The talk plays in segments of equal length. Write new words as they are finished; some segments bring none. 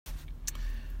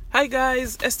Hi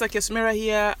guys, Esther Kesmera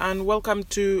here and welcome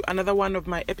to another one of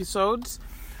my episodes.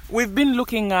 We've been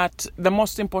looking at the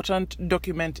most important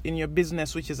document in your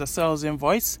business, which is a sales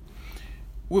invoice.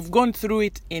 We've gone through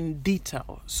it in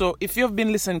detail. So if you've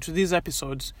been listening to these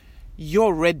episodes,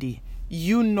 you're ready.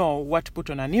 You know what to put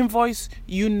on an invoice.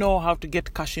 You know how to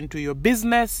get cash into your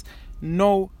business.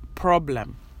 No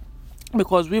problem.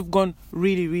 Because we've gone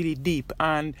really deep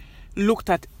and looked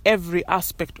at every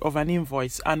aspect of an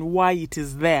invoice and why it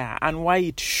is there and why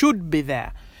it should be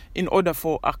there in order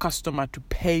for a customer to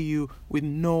pay you with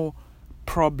no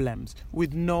problems,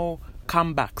 with no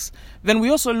comebacks. Then we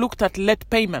also looked at late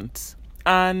payments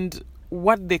and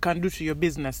what they can do to your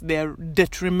business. They're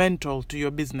detrimental to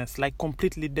your business, like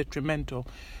completely detrimental.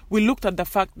 We looked at the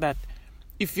fact that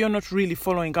if you're not really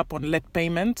following up on late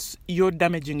payments, you're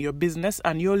damaging your business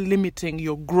and you're limiting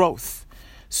your growth.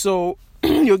 So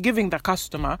you're giving the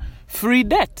customer free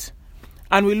debt.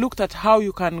 And we looked at how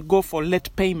you can go for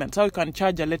late payments, how you can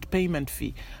charge a late payment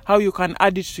fee, how you can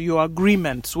add it to your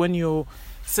agreements when you're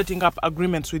setting up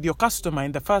agreements with your customer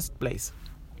in the first place.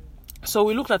 So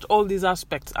we looked at all these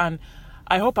aspects and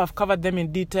I hope I've covered them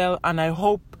in detail and I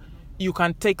hope you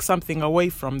can take something away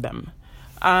from them.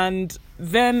 And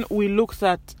then we looked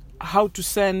at how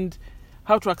to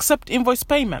accept invoice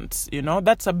payments.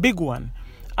 That's a big one.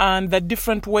 And the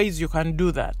different ways you can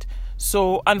do that.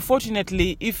 So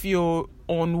unfortunately, if you're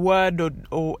on Word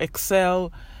or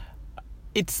Excel,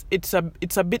 it's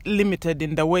a bit limited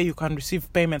in the way you can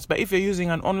receive payments. But if you're using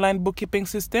an online bookkeeping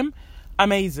system,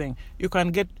 amazing. You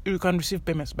can receive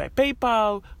payments by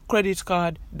PayPal, credit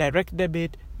card, direct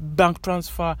debit, bank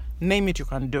transfer, name it, you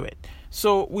can do it.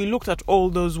 So we looked at all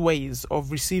those ways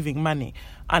of receiving money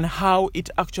and how it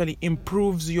actually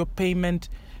improves your payment,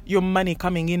 your money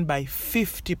coming in by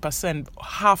 50%,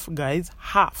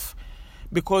 half,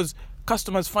 because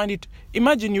customers find it.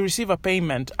 Imagine you receive a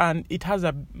payment and it has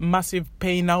a massive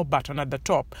pay now button at the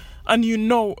top, and you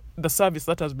know the service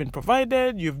that has been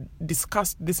provided, you've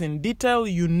discussed this in detail,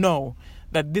 you know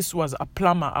that this was a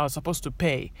plumber I was supposed to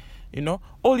pay.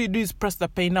 All you do is press the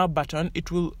pay now button. It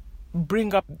will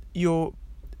bring up your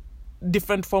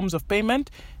different forms of payment.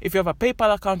 If you have a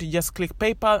PayPal account, you just click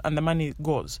PayPal and the money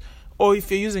goes. Or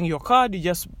if you're using your card, you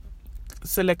just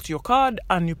select your card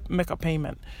and you make a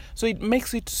payment. So it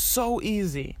makes it so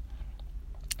easy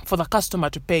for the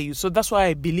customer to pay you. So that's why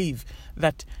I believe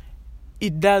that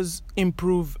it does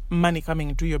improve money coming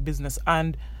into your business.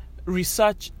 And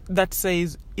research that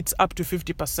says it's up to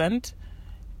 50%,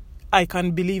 I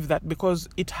can believe that because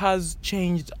it has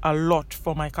changed a lot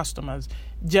for my customers,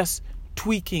 just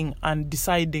tweaking and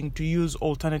deciding to use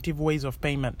alternative ways of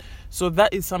payment. So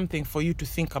that is something for you to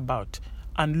think about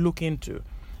and look into.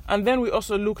 And then we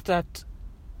also looked at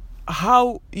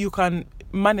how you can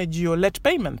manage your late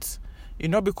payments,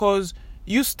 because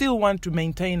you still want to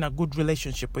maintain a good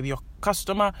relationship with your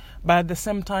customer, but at the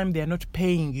same time, they're not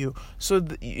paying you. So,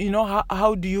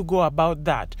 how do you go about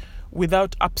that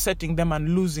without upsetting them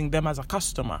and losing them as a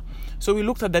customer? So we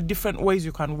looked at the different ways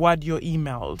you can word your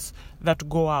emails that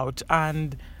go out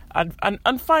and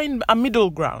find a middle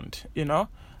ground,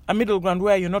 a middle ground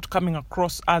where you're not coming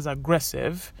across as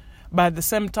aggressive, but at the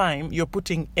same time, you're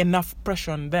putting enough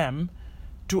pressure on them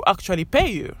to actually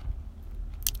pay you.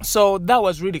 So that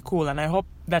was really cool, and I hope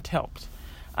that helped.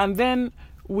 And then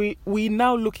we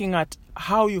now looking at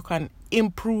how you can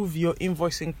improve your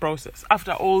invoicing process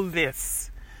after all this.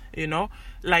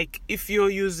 Like if you're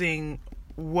using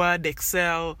Word,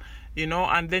 Excel,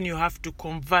 and then you have to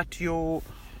convert your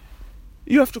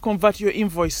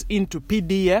invoice into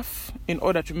PDF in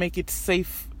order to make it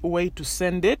safe way to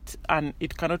send it, and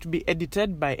it cannot be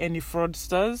edited by any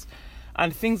fraudsters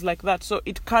and things like that. So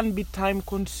it can be time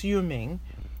consuming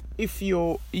if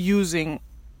you're using,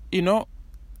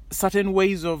 certain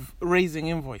ways of raising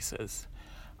invoices.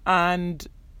 And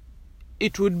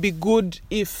it would be good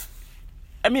if,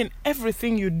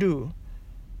 everything you do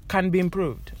can be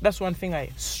improved. That's one thing I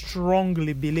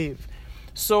strongly believe.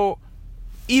 So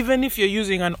even if you're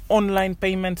using an online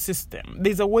payment system,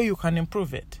 there's a way you can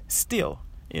improve it still,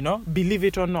 believe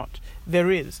it or not,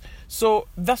 there is. So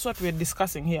that's what we're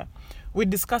discussing here. We're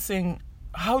discussing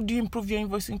how do you improve your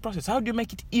invoicing process? How do you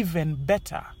make it even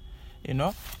better?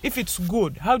 If it's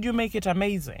good, how do you make it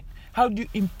amazing? How do you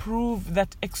improve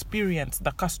that experience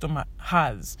the customer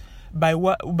has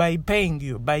by paying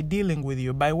you, by dealing with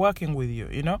you, by working with you,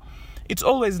 It's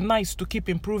always nice to keep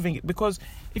improving it because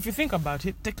if you think about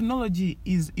it, technology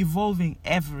is evolving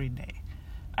every day.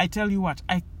 I tell you what,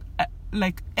 I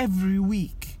like every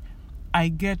week I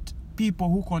get people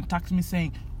who contact me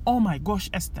saying, "Oh my gosh,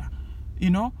 Esther,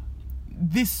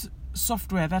 this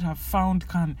software that I've found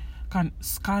can can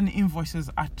scan invoices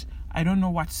at I don't know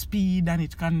what speed, and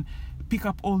it can pick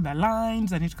up all the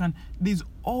lines, and there's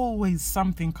always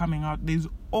something coming out. There's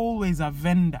always a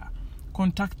vendor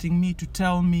contacting me to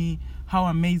tell me how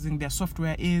amazing their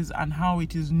software is and how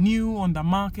it is new on the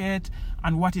market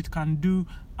and what it can do.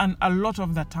 And a lot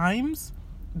of the times,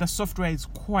 the software is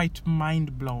quite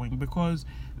mind-blowing because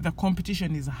the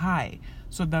competition is high.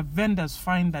 So the vendors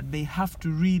find that they have to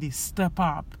really step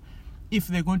up if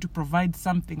they're going to provide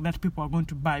something that people are going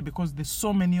to buy, because there's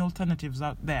so many alternatives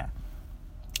out there.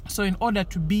 So in order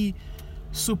to be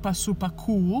super, super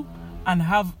cool and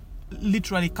have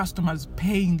literally customers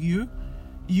paying you,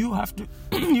 you have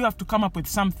to come up with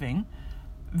something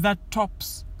that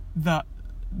tops the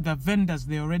vendors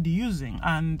they're already using.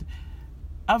 And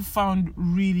I've found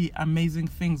really amazing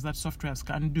things that softwares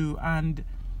can do. And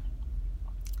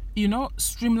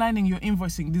streamlining your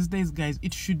invoicing these days, guys,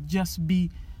 it should just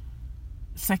be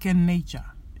second nature.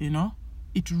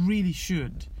 It really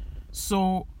should.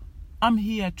 So I'm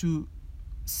here to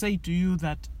say to you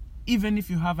that even if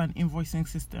you have an invoicing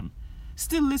system,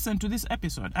 still listen to this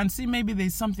episode and see maybe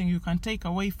there's something you can take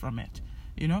away from it.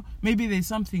 Maybe there's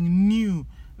something new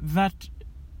that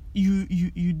you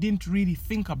didn't really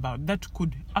think about that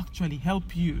could actually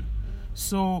help you.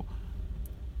 So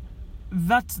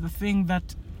that's the thing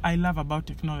that I love about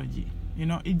technology.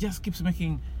 It just keeps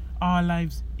making our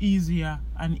lives easier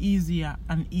and easier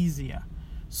and easier.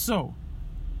 So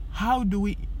how do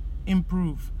we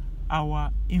improve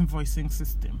our invoicing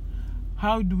system?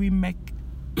 How do we make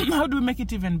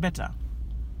it even better?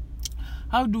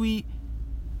 How do we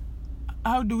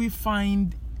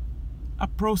find a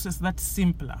process that's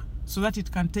simpler so that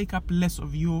it can take up less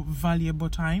of your valuable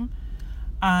time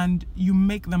and you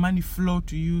make the money flow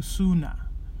to you sooner?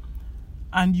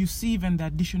 And you see even the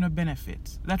additional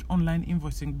benefits that online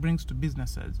invoicing brings to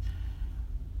businesses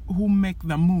who make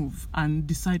the move and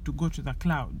decide to go to the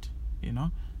cloud,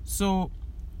 So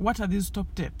what are these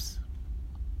top tips?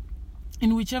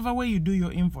 In whichever way you do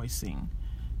your invoicing,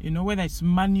 whether it's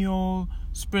manual,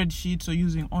 spreadsheets, or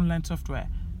using online software,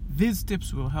 these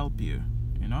tips will help you,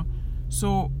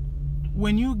 So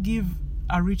when you give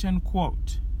a written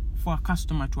quote for a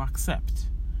customer to accept,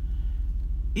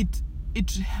 it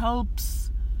helps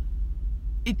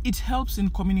in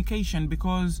communication,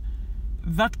 because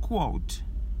that quote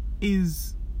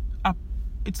it's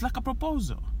like a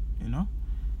proposal.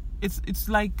 It's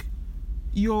like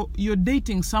you're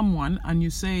dating someone and you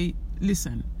say,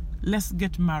 listen, let's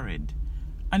get married,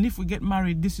 and if we get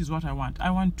married, this is what I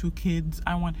want 2 kids,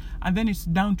 and then it's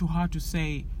down to her to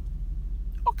say,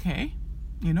 okay,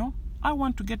 I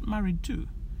want to get married too.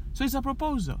 So it's a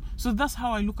proposal. So that's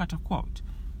how I look at a quote.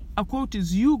 A quote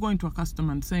is you going to a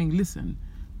customer and saying, listen,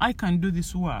 I can do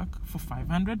this work for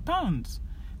 £500.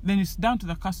 Then it's down to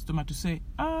the customer to say,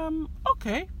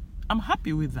 okay, I'm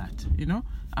happy with that,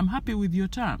 I'm happy with your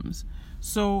terms.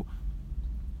 So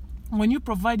when you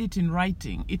provide it in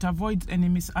writing, it avoids any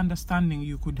misunderstanding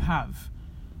you could have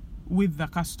with the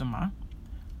customer,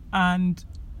 and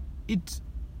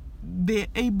they're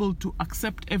able to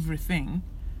accept everything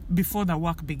before the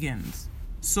work begins.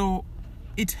 So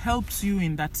it helps you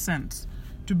in that sense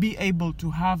to be able to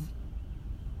have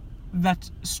that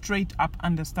straight up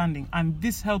understanding, and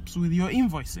this helps with your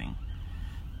invoicing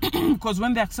because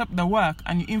when they accept the work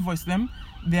and you invoice them,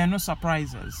 there are no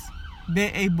surprises.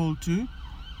 They're able to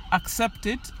accept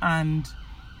it and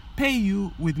pay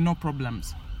you with no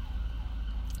problems.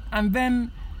 And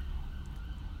then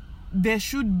there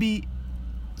should be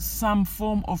some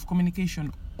form of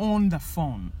communication on the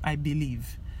phone, I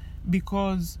believe,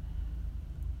 because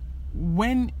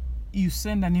when you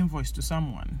send an invoice to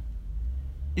someone,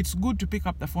 it's good to pick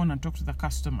up the phone and talk to the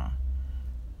customer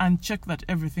and check that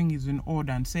everything is in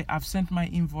order and say, I've sent my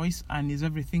invoice and is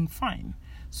everything fine?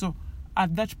 So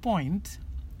at that point,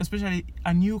 especially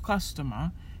a new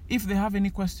customer, if they have any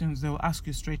questions, they'll ask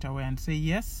you straight away and say,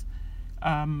 yes,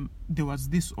 there was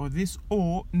this,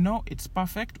 or no, it's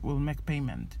perfect, we'll make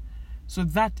payment. So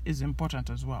that is important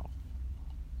as well.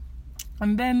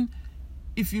 And then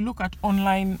if you look at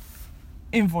online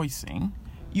invoicing,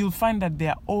 you'll find that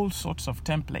there are all sorts of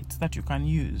templates that you can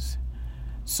use.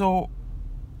 So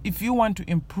if you want to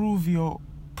improve your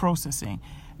processing,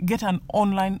 get an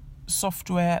online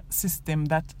software system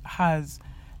that has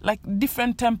like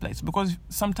different templates, because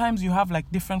sometimes you have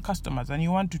like different customers and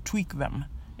you want to tweak them,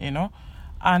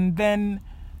 and then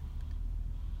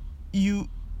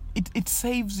it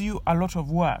saves you a lot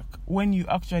of work when you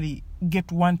actually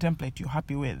get one template you're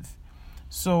happy with.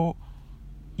 So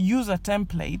use a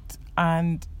template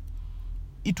and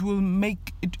it will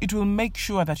make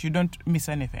sure that you don't miss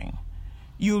anything.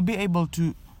 You'll be able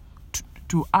to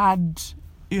to add,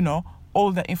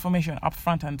 all the information up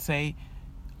front and say,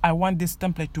 I want this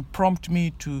template to prompt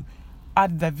me to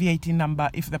add the VAT number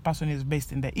if the person is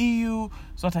based in the EU,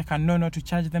 so that I can know not to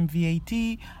charge them VAT.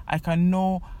 I can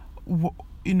know,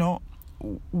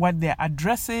 what their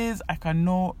address is. I can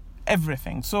know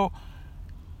everything. So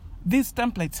these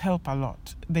templates help a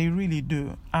lot. They really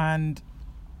do. And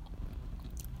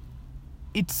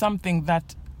it's something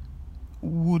that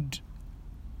would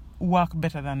work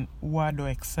better than Word or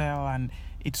Excel, and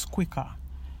it's quicker.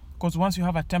 Because once you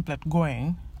have a template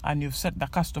going and you've set the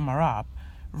customer up,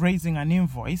 raising an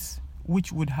invoice,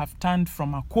 which would have turned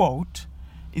from a quote,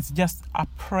 it's just a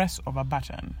press of a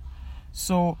button.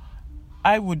 So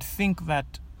I would think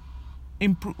that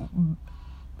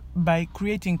by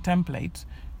creating templates,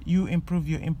 you improve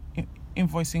your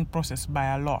invoicing process by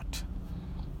a lot.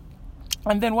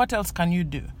 And then what else can you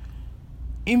do?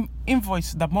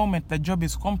 Invoice the moment the job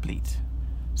is complete.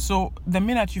 So the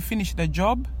minute you finish the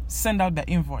job, send out the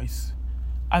invoice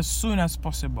as soon as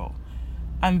possible.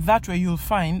 And that way you'll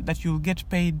find that you'll get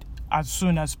paid as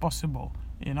soon as possible,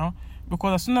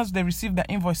 because as soon as they receive the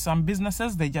invoice, some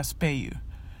businesses, they just pay you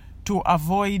to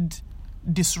avoid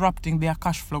disrupting their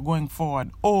cash flow going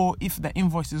forward. Or if the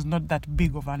invoice is not that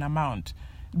big of an amount,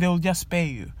 they'll just pay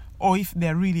you. Or if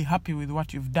they're really happy with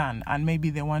what you've done and maybe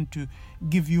they want to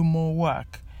give you more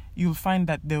work, you'll find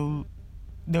that they'll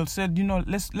say,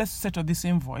 let's settle this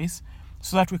invoice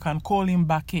so that we can call him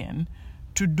back in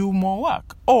to do more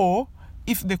work. Or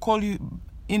if they call you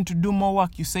in to do more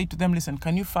work, you say to them, listen,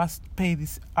 can you first pay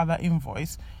this other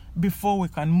invoice before we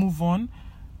can move on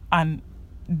and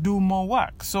do more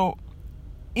work? So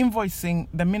invoicing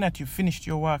the minute you finished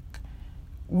your work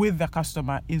with the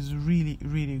customer is really,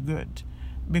 really good,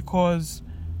 because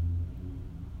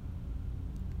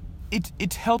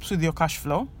it helps with your cash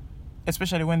flow,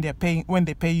 especially when they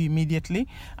pay you immediately,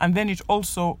 and then it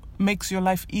also makes your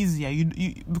life easier.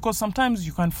 You because sometimes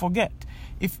you can forget.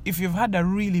 If you've had a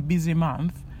really busy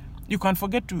month, you can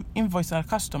forget to invoice a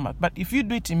customer. But if you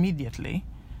do it immediately,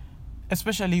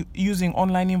 especially using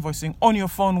online invoicing on your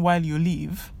phone while you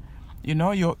leave,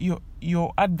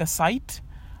 you're at the site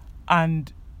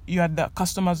and you're at the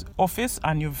customer's office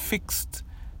and you've fixed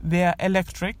their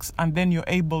electrics, and then you're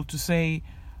able to say,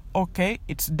 okay,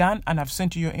 it's done and I've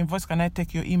sent you your invoice. Can I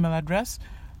take your email address?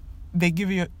 They give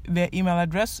you their email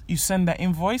address, you send the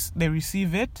invoice, they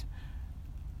receive it,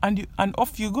 and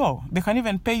off you go. They can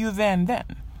even pay you there and then.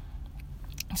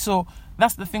 So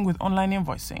that's the thing with online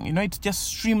invoicing. It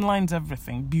just streamlines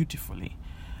everything beautifully.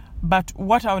 But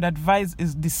what I would advise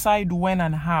is decide when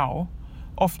and how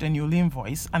often you'll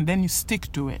invoice, and then you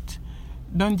stick to it.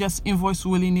 Don't just invoice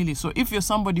willy-nilly. So if you're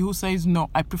somebody who says,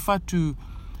 no, I prefer to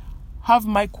have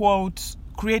my quotes,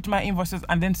 create my invoices,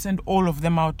 and then send all of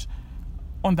them out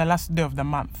on the last day of the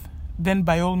month, then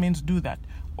by all means do that.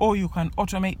 Or you can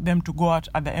automate them to go out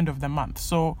at the end of the month.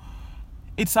 So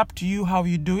it's up to you how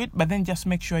you do it, but then just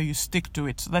make sure you stick to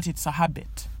it so that it's a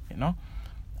habit,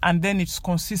 and then it's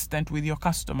consistent with your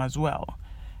customer as well.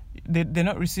 They're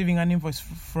not receiving an invoice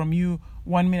from you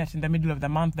 1 minute in the middle of the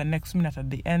month, the next minute at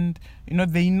the end.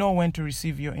 They know when to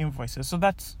receive your invoices. So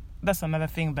that's another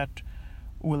thing that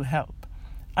will help.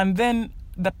 And then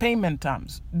the payment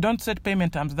terms. Don't set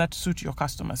payment terms that suit your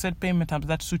customer. Set payment terms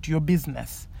that suit your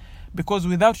business. Because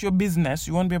without your business,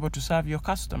 you won't be able to serve your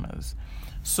customers.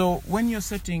 So when you're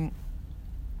setting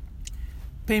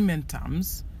payment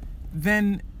terms,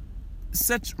 then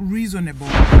set reasonable.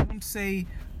 Don't say,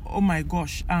 oh my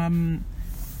gosh,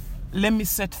 let me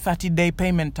set 30-day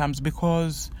payment terms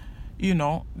because,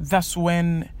 that's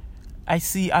when I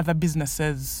see other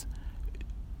businesses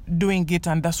doing it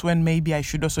and that's when maybe I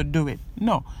should also do it.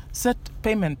 No, set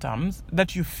payment terms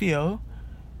that you feel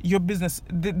your business.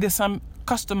 There's some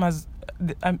customers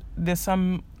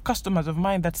of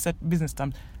mine that set business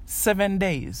terms 7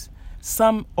 days.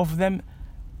 Some of them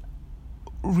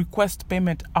request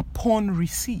payment upon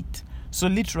receipt. So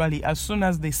literally, as soon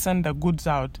as they send the goods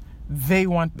out, they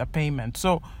want the payment.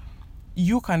 So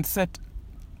you can set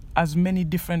as many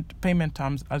different payment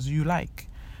terms as you like.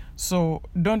 So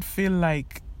don't feel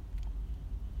like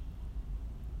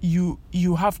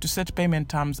you have to set payment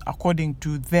terms according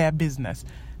to their business.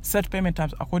 Set payment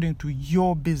terms according to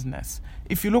your business.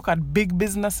 If you look at big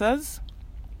businesses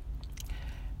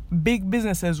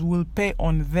will pay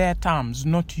on their terms,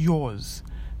 not yours.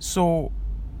 So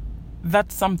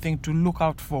that's something to look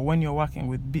out for when you're working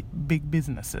with big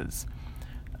businesses.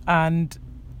 And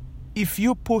if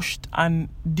you pushed and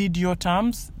did your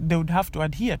terms, they would have to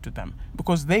adhere to them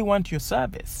because they want your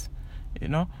service,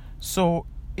 So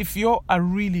if you're a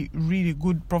really, really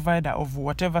good provider of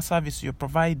whatever service you're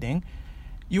providing,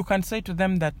 you can say to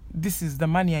them that this is the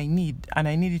money I need and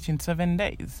I need it in 7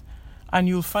 days. And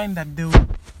you'll find that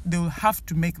they'll have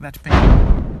to make that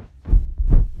payment.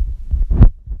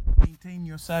 Maintain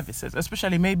your services,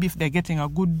 especially maybe if they're getting a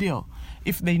good deal.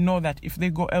 If they know that if they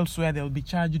go elsewhere, they'll be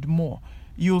charged more.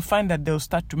 You'll find that they'll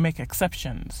start to make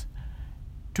exceptions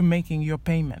to making your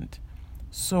payment.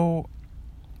 So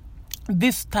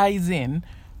this ties in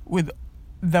with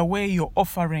the way you're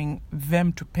offering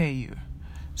them to pay you.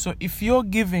 So if you're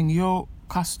giving your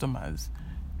customers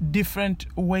different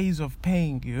ways of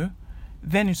paying you,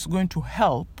 then it's going to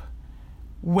help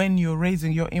when you're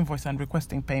raising your invoice and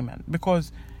requesting payment.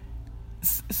 Because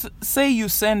say you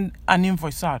send an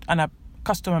invoice out and a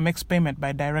customer makes payment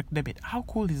by direct debit. How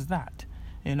cool is that?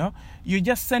 You're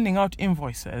just sending out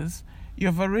invoices.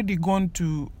 You've already gone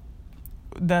to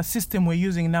the system we're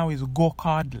using now is Go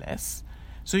Cardless.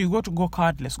 So you go to Go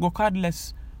Cardless. Go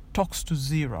Cardless talks to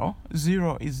Xero.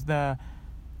 Xero is the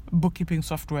bookkeeping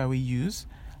software we use.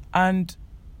 And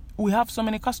we have so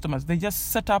many customers. They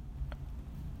just set up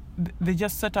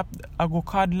a Go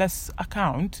Cardless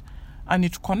account and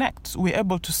it connects. We're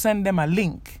able to send them a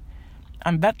link.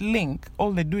 And that link,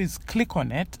 all they do is click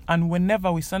on it, and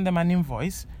whenever we send them an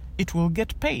invoice, it will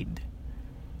get paid.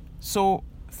 So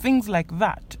things like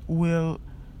that will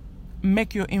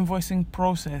make your invoicing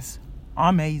process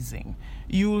amazing.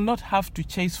 You will not have to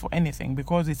chase for anything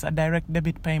because it's a direct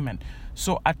debit payment.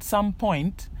 So at some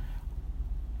point,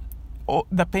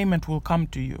 the payment will come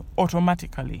to you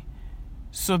automatically.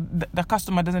 So the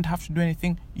customer doesn't have to do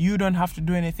anything. You don't have to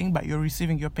do anything, but you're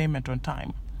receiving your payment on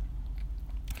time.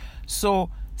 So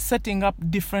setting up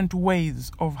different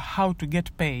ways of how to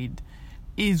get paid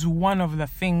is one of the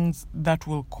things that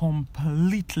will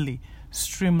completely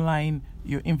streamline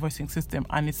your invoicing system,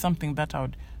 and it's something that I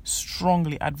would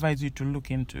strongly advise you to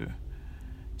look into.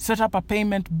 Set up a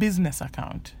payment business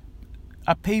account.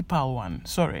 Set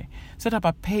up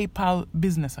a PayPal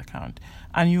business account,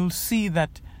 and you'll see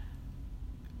that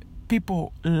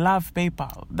people love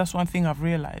PayPal. That's one thing I've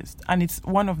realized, and it's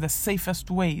one of the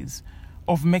safest ways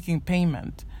of making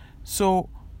payment. So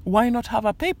why not have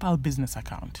a PayPal business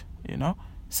account?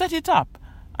 Set it up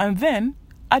and then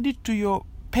add it to your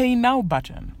Pay Now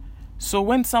button. So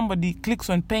when somebody clicks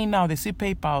on Pay Now, they see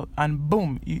PayPal and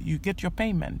boom, you get your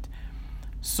payment.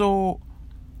 So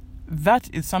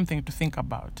that is something to think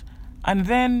about. And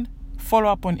then follow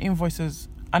up on invoices,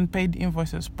 unpaid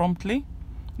invoices promptly.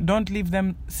 Don't leave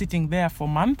them sitting there for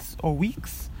months or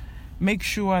weeks. Make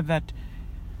sure that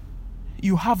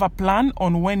you have a plan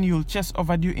on when you'll chase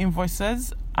overdue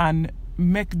invoices and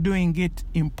make doing it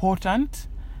important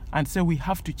and say we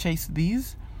have to chase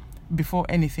these before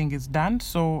anything is done.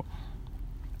 So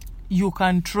you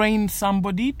can train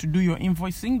somebody to do your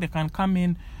invoicing. They can come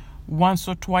in once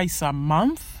or twice a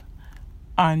month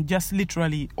and just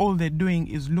literally all they're doing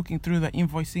is looking through the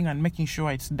invoicing and making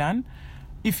sure it's done.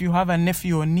 If you have a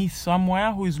nephew or niece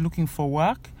somewhere who is looking for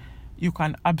work, you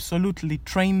can absolutely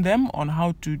train them on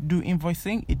how to do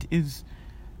invoicing. It is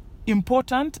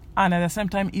important and at the same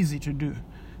time easy to do.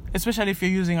 Especially if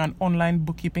you're using an online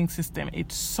bookkeeping system,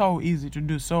 it's so easy to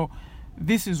do. So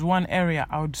this is one area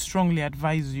I would strongly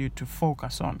advise you to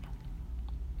focus on.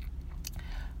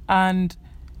 And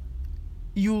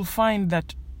you'll find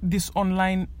that this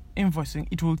online invoicing,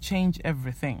 it will change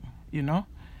everything,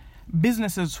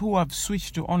 Businesses who have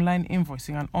switched to online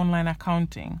invoicing and online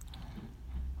accounting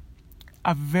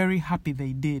are very happy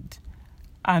they did,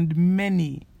 and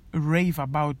many rave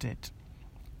about it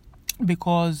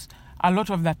because a lot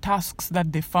of the tasks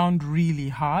that they found really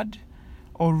hard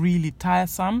or really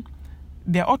tiresome,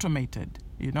 they're automated,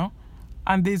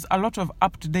 and there's a lot of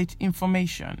up-to-date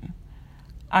information,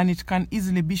 and it can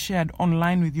easily be shared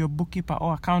online with your bookkeeper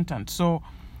or accountant. So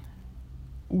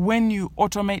when you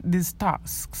automate these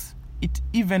tasks, it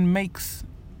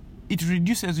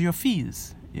reduces your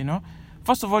fees,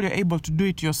 First of all, you're able to do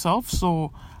it yourself.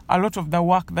 So a lot of the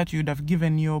work that you'd have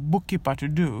given your bookkeeper to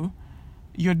do,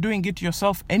 you're doing it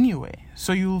yourself anyway.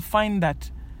 So you'll find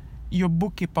that your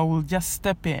bookkeeper will just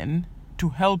step in to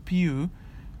help you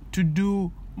to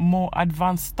do more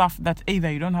advanced stuff that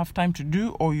either you don't have time to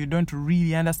do or you don't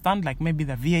really understand, like maybe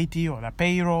the VAT or the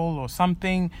payroll or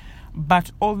something. But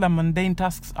all the mundane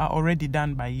tasks are already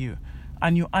done by you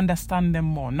and you understand them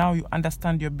more. Now you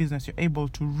understand your business. You're able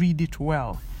to read it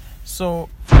well. So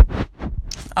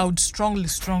I would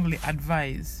strongly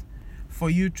advise for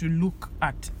you to look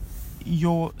at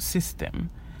your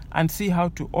system and see how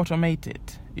to automate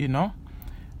it,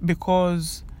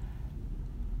 because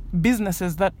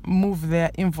businesses that move their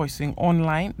invoicing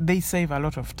online, they save a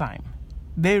lot of time.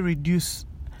 They reduce,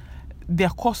 their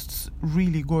costs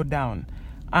really go down,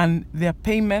 and their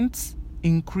payments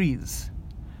increase.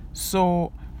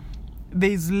 So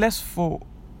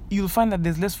you'll find that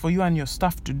there's less for you and your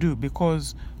staff to do,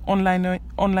 because online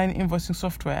invoicing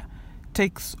software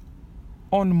takes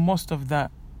on most of the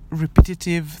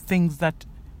repetitive things that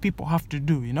people have to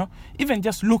do, even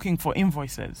just looking for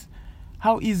invoices.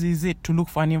 How easy is it to look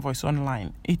for an invoice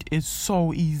online? It is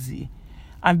so easy.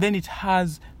 And then it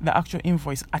has the actual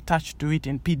invoice attached to it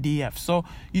in PDF. So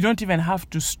you don't even have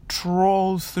to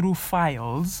stroll through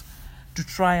files to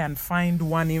try and find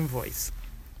one invoice.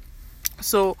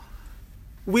 So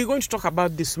we're going to talk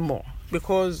about this more,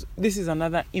 because this is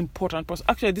another important process.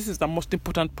 Actually, this is the most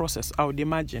important process, I would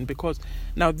imagine, because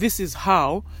now this is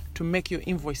how to make your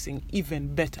invoicing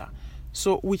even better.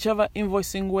 So whichever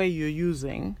invoicing way you're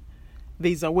using,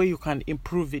 there's a way you can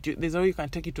improve it. There's a way you can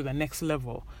take it to the next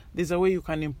level. There's a way you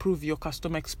can improve your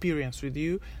customer experience with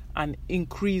you and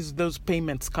increase those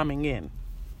payments coming in.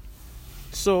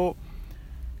 So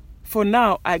for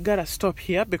now, I gotta stop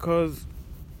here, because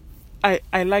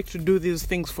I like to do these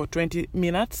things for 20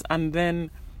 minutes, and then,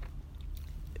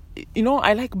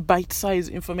 I like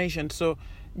bite-sized information. So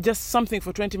just something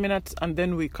for 20 minutes, and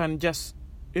then we can just,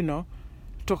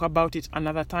 talk about it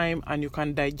another time, and you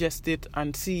can digest it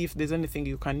and see if there's anything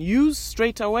you can use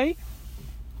straight away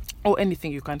or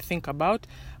anything you can think about,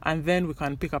 and then we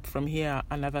can pick up from here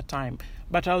another time.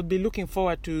 But I'll be looking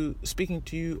forward to speaking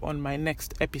to you on my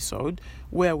next episode,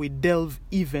 where we delve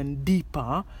even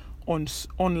deeper on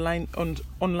online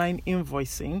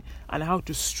invoicing and how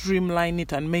to streamline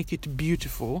it and make it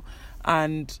beautiful.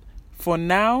 And for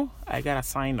now, I gotta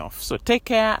sign off. So take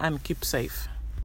care and keep safe.